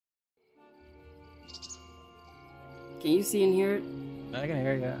Can you see and hear it? I can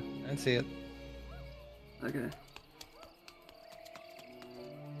hear you. I can see it. Okay.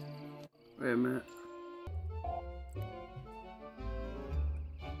 Wait a minute.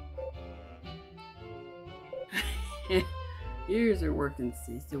 Ears are working,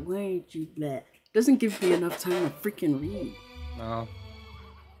 sister. Why ain't you black? Doesn't give me enough time to freaking read. No.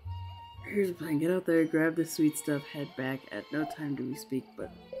 Here's the plan. Get out there, grab the sweet stuff, head back. At no time do we speak,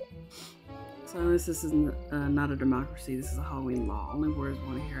 but... So this is not a democracy. This is a Halloween law. Only words I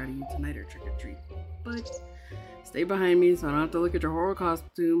want to hear out of you tonight are trick or treat. But stay behind me so I don't have to look at your horror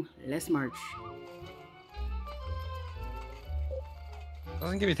costume. Let's march.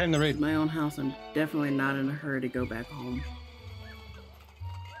 Doesn't give you time to read. It's my own house. I'm definitely not in a hurry to go back home.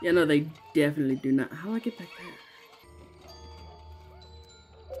 Yeah, no, they definitely do not. How do I get back there?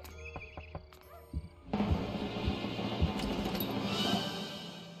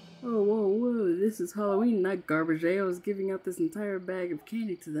 Oh, whoa, whoa, this is Halloween, not garbage day. I was giving out this entire bag of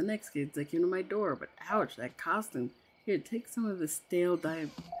candy to the next kids that came to my door, but ouch, that costume. Here, take some of the stale dye.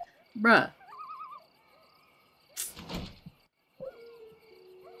 Bruh. I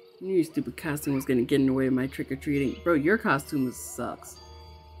knew your stupid costume was gonna get in the way of my trick-or-treating. Bro, your costume sucks.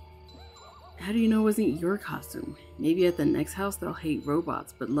 How do you know it wasn't your costume? Maybe at the next house they'll hate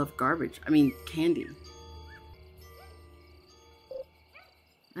robots, but love garbage. I mean, candy.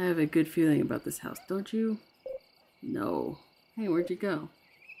 I have a good feeling about this house, don't you? No. Hey, where'd you go?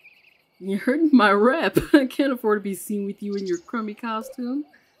 You're hurting my rep. I can't afford to be seen with you in your crummy costume.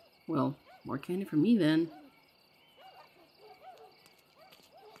 Well, more candy for me then.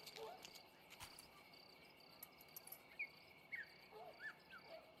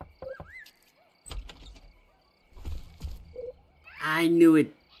 I knew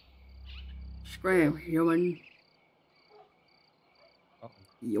it. Scram, human.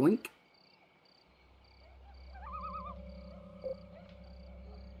 Yoink.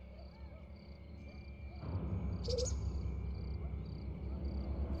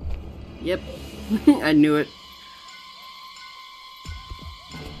 Yep. I knew it.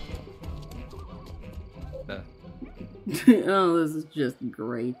 Oh, this is just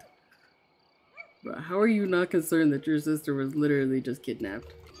great. But how are you not concerned that your sister was literally just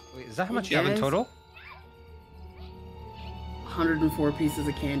kidnapped? Wait, is that how much you have in total? 104 pieces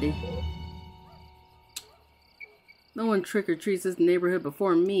of candy. No one trick-or-treats this neighborhood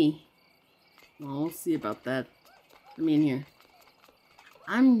before me. Well, we'll see about that. Let me in here.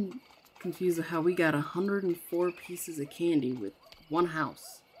 I'm confused with how we got 104 pieces of candy with one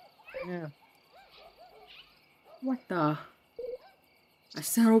house. Yeah. What the? I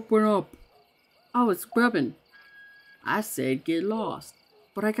said open up. I was scrubbing. I said get lost.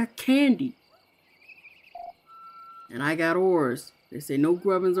 But I got candy. And I got oars. They say no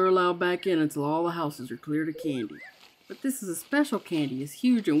grubbins are allowed back in until all the houses are cleared of candy. But this is a special candy. It's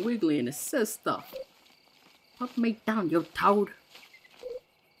huge and wiggly and it says stuff. Put me down, you toad.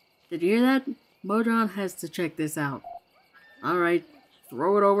 Did you hear that? Mojon has to check this out. Alright,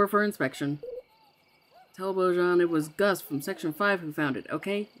 throw it over for inspection. Tell Mojon it was Gus from Section 5 who found it,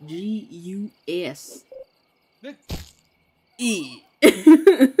 okay? G-U-S. E.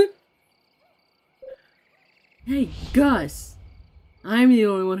 Hey, Gus! I'm the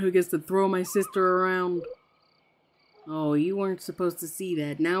only one who gets to throw my sister around. Oh, you weren't supposed to see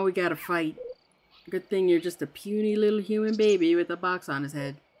that. Now we gotta fight. Good thing you're just a puny little human baby with a box on his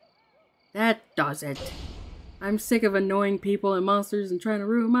head. That does it. I'm sick of annoying people and monsters and trying to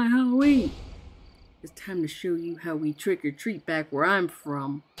ruin my Halloween. It's time to show you how we trick-or-treat back where I'm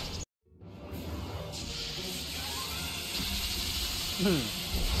from.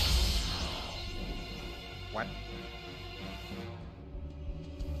 What?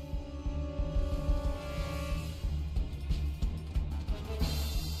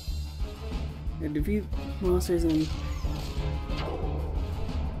 Defeat monsters and...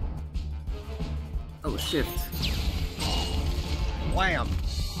 Oh, shift. Wham!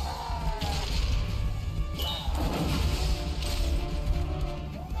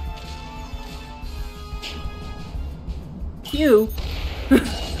 Q?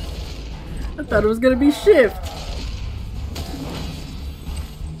 I thought it was gonna be shift.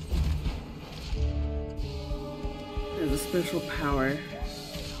 There's a special power.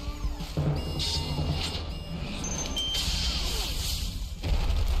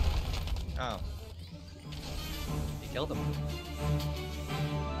 Oh. You killed him.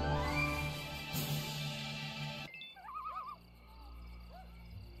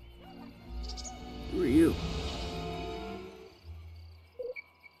 Who are you?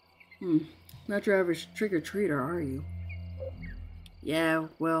 Not your average trick-or-treater, are you? Yeah,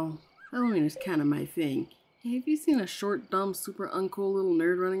 well, Halloween is kind of my thing. Hey, have you seen a short, dumb, super uncool little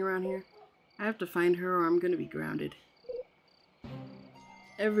nerd running around here? I have to find her or I'm gonna be grounded.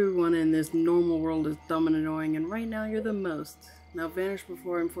 Everyone in this normal world is dumb and annoying, and right now you're the most. Now vanish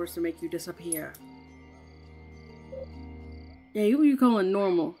before I'm forced to make you disappear. Hey, who you calling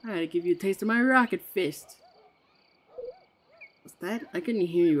normal? I had to give you a taste of my rocket fist. What's that? I couldn't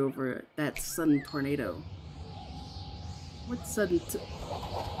hear you over that sudden tornado. What sudden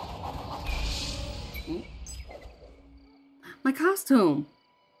Hmm? My costume!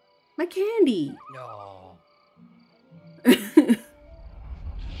 My candy! No.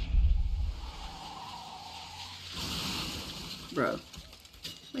 Bro.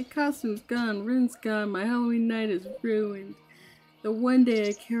 My costume's gone, Rin's gone, my Halloween night is ruined. The one day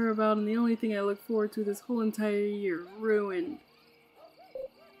I care about and the only thing I look forward to this whole entire year, ruined.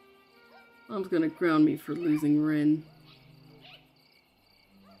 Mom's gonna ground me for losing Rin.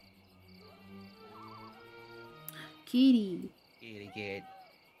 Kitty. Kitty kid.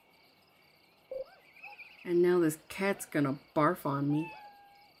 And now this cat's gonna barf on me.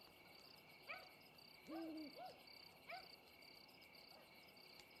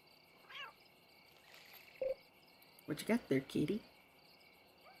 What you got there, kitty?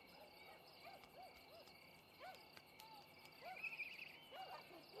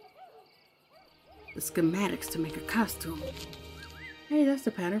 The schematics to make a costume. Hey, that's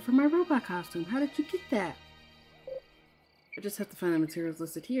the pattern for my robot costume. How did you get that? I just have to find the materials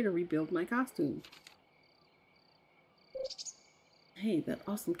listed here to rebuild my costume. Hey, that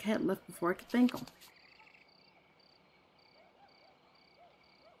awesome cat left before I could thank him.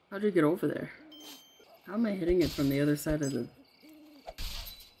 How'd you get over there? How am I hitting it from the other side of the...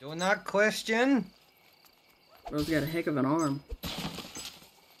 Do not question. Bro's got a heck of an arm.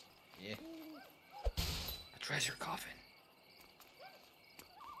 Yeah. A treasure coffin.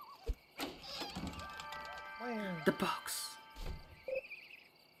 The box.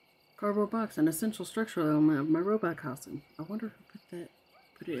 Cardboard box, an essential structural element of my robot costume. I wonder who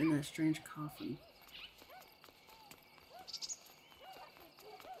put it in that strange coffin.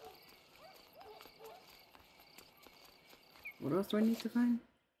 What else do I need to find?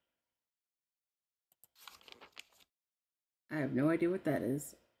 I have no idea what that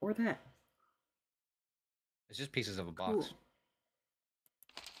is. Or that. It's just pieces of a box. Cool.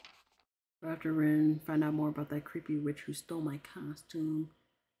 Go after Rin, find out more about that creepy witch who stole my costume,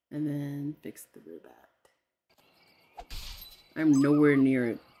 and then fix the robot. I'm nowhere near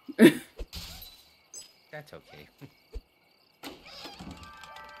it. That's okay. It's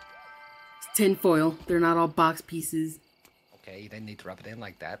tinfoil. They're not all box pieces. Okay, you didn't need to rub it in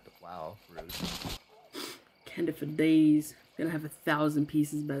like that, but wow, rude. Candy for days. Gonna have 1,000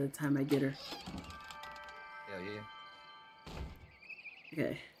 pieces by the time I get her. Hell yeah.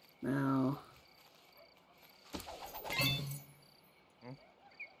 Okay, now...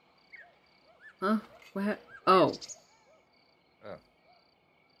 Huh? What? Oh. Oh.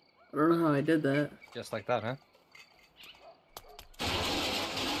 I don't know how I did that. Just like that, huh?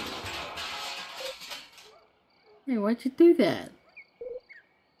 Hey, why'd you do that?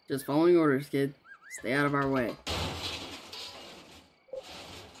 Just following orders, kid. Stay out of our way.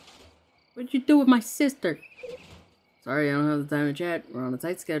 What'd you do with my sister? Sorry, I don't have the time to chat. We're on a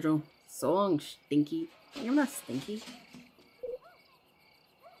tight schedule. So long, Stinky. I'm not stinky.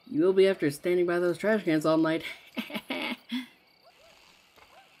 You will be after standing by those trash cans all night.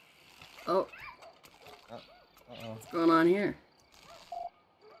 Oh. What's going on here?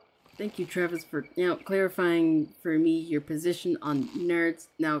 Thank you, Travis, for clarifying for me your position on nerds.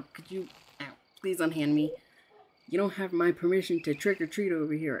 Now, could you please unhand me? You don't have my permission to trick or treat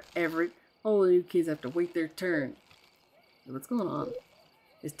over here, Everett. All the new kids have to wait their turn. What's going on?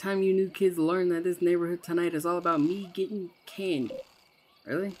 It's time you new kids learn that this neighborhood tonight is all about me getting candy.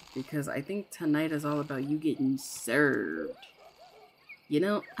 Really? Because I think tonight is all about you getting served. You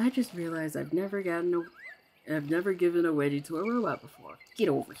know, I just realized I've never given a wedgie to a robot before. Get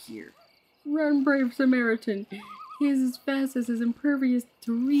over here. Run, brave Samaritan. He is as fast as is impervious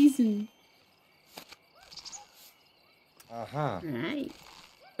to reason. Uh-huh. Right.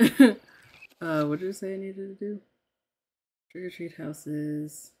 What did you say I needed to do? Trick or treat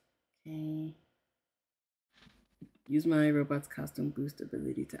houses. Okay. Use my robot's costume boost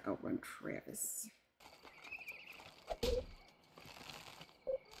ability to outrun Travis.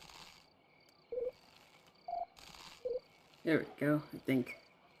 There we go, I think.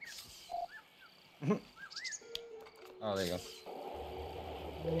 Oh, there you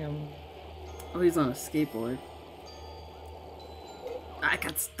go. Oh, he's on a skateboard. I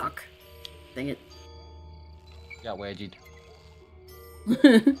got stuck. Dang it. Got wedgied.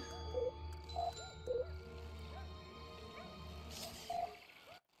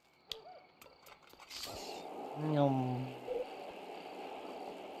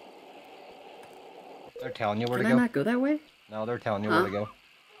 telling you where Can to I go. not go that way? No, they're telling you where to go.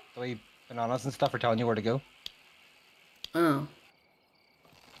 The way bananas and stuff are telling you where to go. Oh.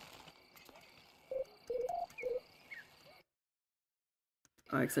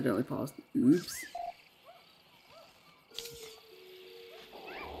 I accidentally paused. Oops.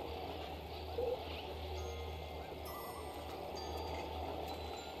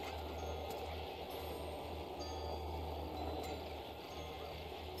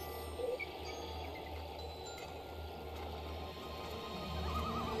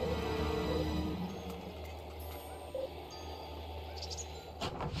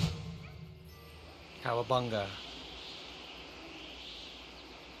 Cowabunga.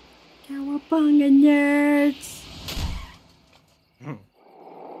 Cowabunga nerds!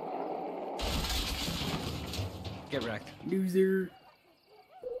 Get wrecked. Loser.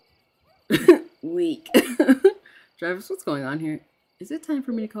 Weak. Travis, what's going on here? Is it time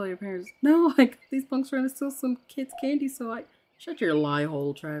for me to call your parents? No, I got these punks trying to steal some kids' candy, so I... Shut your lie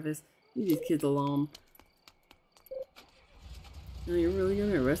hole, Travis. Leave these kids alone. No, you're really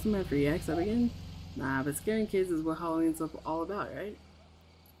gonna arrest him after he acts up again? Nah, but scaring kids is what Halloween's all about, right?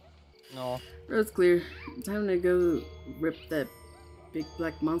 No. Road's clear. Time to go rip that big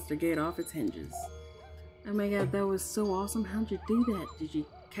black monster gate off its hinges. Oh my god, that was so awesome. How'd you do that? Did you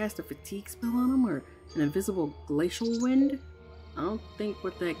cast a fatigue spell on him or an invisible glacial wind? I don't know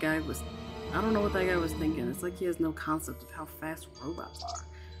what that guy was thinking. It's like he has no concept of how fast robots are.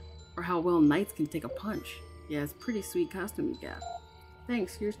 Or how well knights can take a punch. Yeah, it's a pretty sweet costume you got.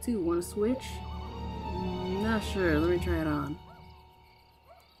 Thanks, yours too. Want to switch? Not sure. Let me try it on.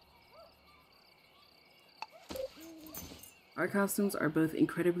 Our costumes are both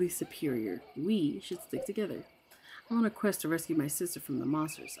incredibly superior. We should stick together. I'm on a quest to rescue my sister from the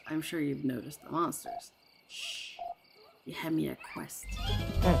monsters. I'm sure you've noticed the monsters. Shh. You had me a quest.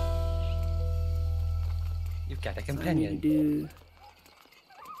 You've got a So companion.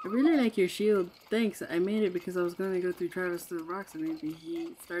 I really like your shield. Thanks. I made it because I was going to go through Travis through the rocks and maybe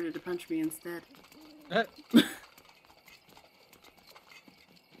he started to punch me instead.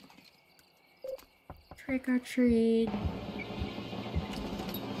 Trick or treat.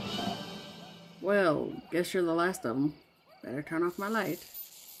 Well, guess you're the last of them. Better turn off my light.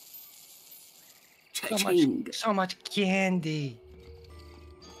 So much candy.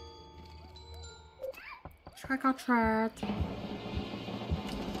 Trick or treat.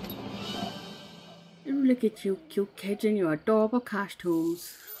 Look at you cute kids in your adorable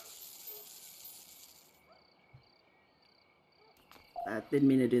costumes. I didn't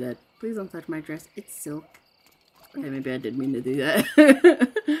mean to do that. Please don't touch my dress. It's silk. Okay, maybe I did mean to do that.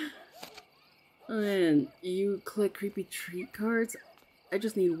 And you collect creepy treat cards? I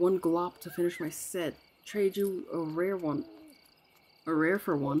just need one glop to finish my set. Trade you a rare one. A rare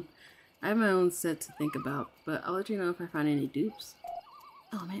for one. I have my own set to think about, but I'll let you know if I find any dupes.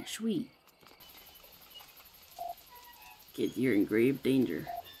 Oh man, sweet. Kid, you're in grave danger.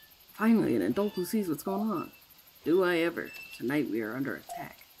 Finally, an adult who sees what's going on. Do I ever? Tonight we are under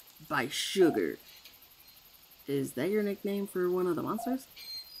attack. By Sugar. Is that your nickname for one of the monsters?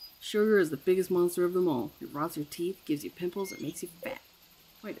 Sugar is the biggest monster of them all. It rots your teeth, gives you pimples, and makes you fat.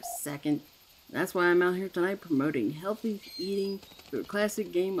 Wait a second. That's why I'm out here tonight promoting healthy eating through a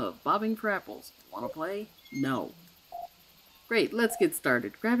classic game of bobbing for apples. Wanna play? No. Great, let's get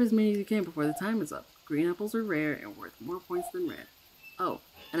started. Grab as many as you can before the time is up. Green apples are rare and worth more points than red. Oh,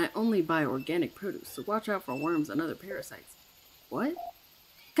 and I only buy organic produce, so watch out for worms and other parasites. What?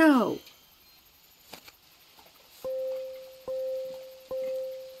 Go!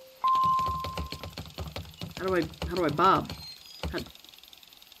 How do I bob? How do...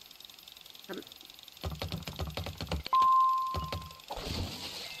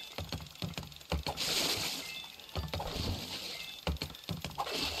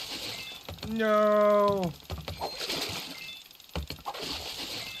 No.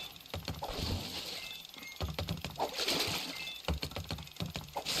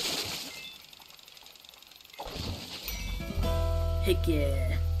 Heck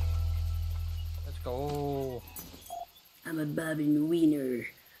yeah. Let's go. I'm a bobbing wiener.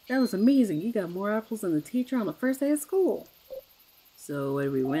 That was amazing. You got more apples than the teacher on the first day of school. So what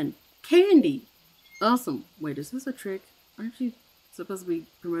do we win? Candy! Awesome. Wait, is this a trick? Aren't you supposed to be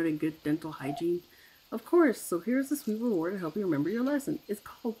promoting good dental hygiene? Of course. So here's a sweet reward to help you remember your lesson. It's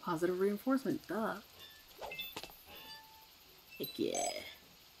called positive reinforcement. Duh. Heck yeah.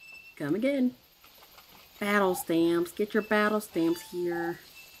 Come again. Battle stamps. Get your battle stamps here.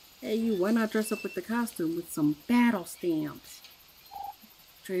 Hey you, why not dress up with the costume with some battle stamps?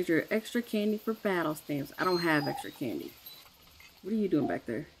 Trade your extra candy for battle stamps. I don't have extra candy. What are you doing back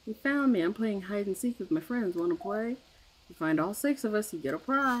there? You found me. I'm playing hide and seek with my friends. Want to play? You find all 6 of us, you get a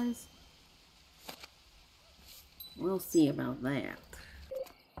prize. We'll see about that.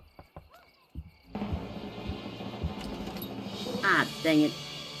 Ah, dang it.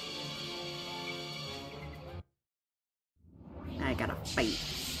 I gotta fight.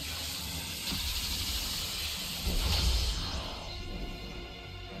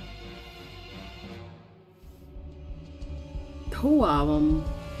 Two of them.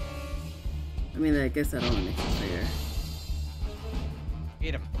 I mean, I guess that only makes it fair.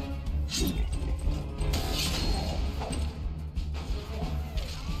 Eat him.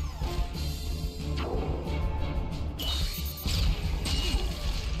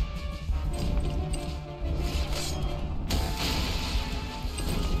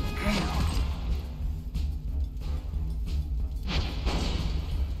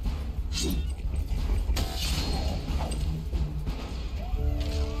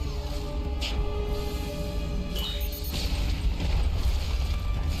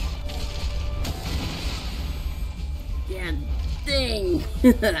 Yeah, dang!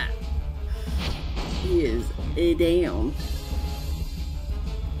 He is a down.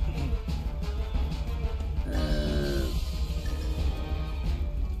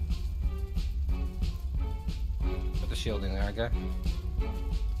 Put the shield in there, okay?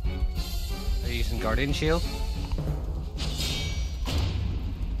 Are you using Guardian Shield?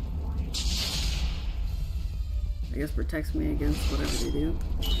 I guess protects me against whatever they do.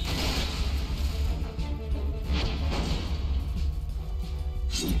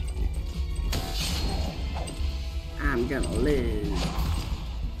 I'm gonna live.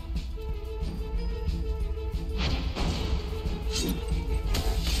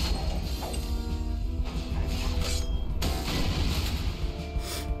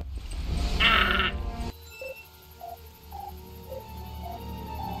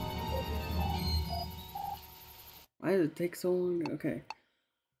 Why does it take so long? Okay.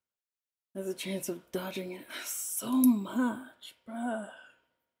 There's a chance of dodging it so much, bruh.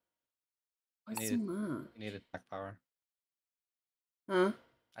 Why so much? You need attack power. Huh?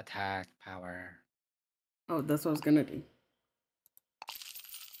 Attack power. Oh, that's what I was gonna do.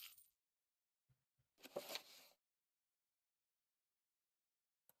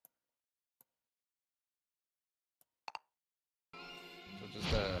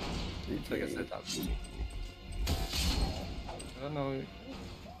 So just take a sit up. I don't know. You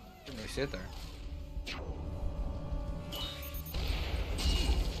can really sit there.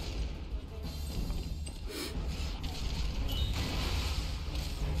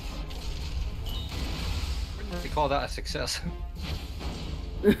 They call that a success.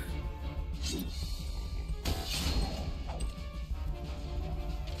 Put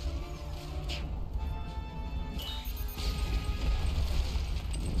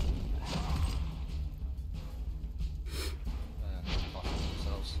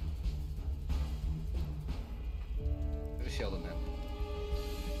a shield in there.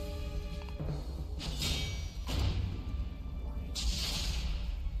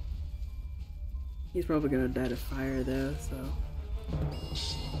 He's probably gonna die to fire though, so.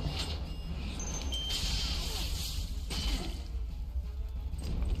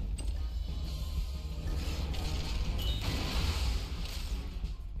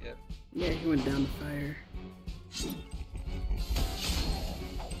 Yep. Yeah, he went down to fire.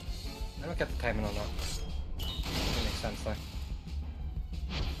 I don't get the timing on that. Doesn't make sense though.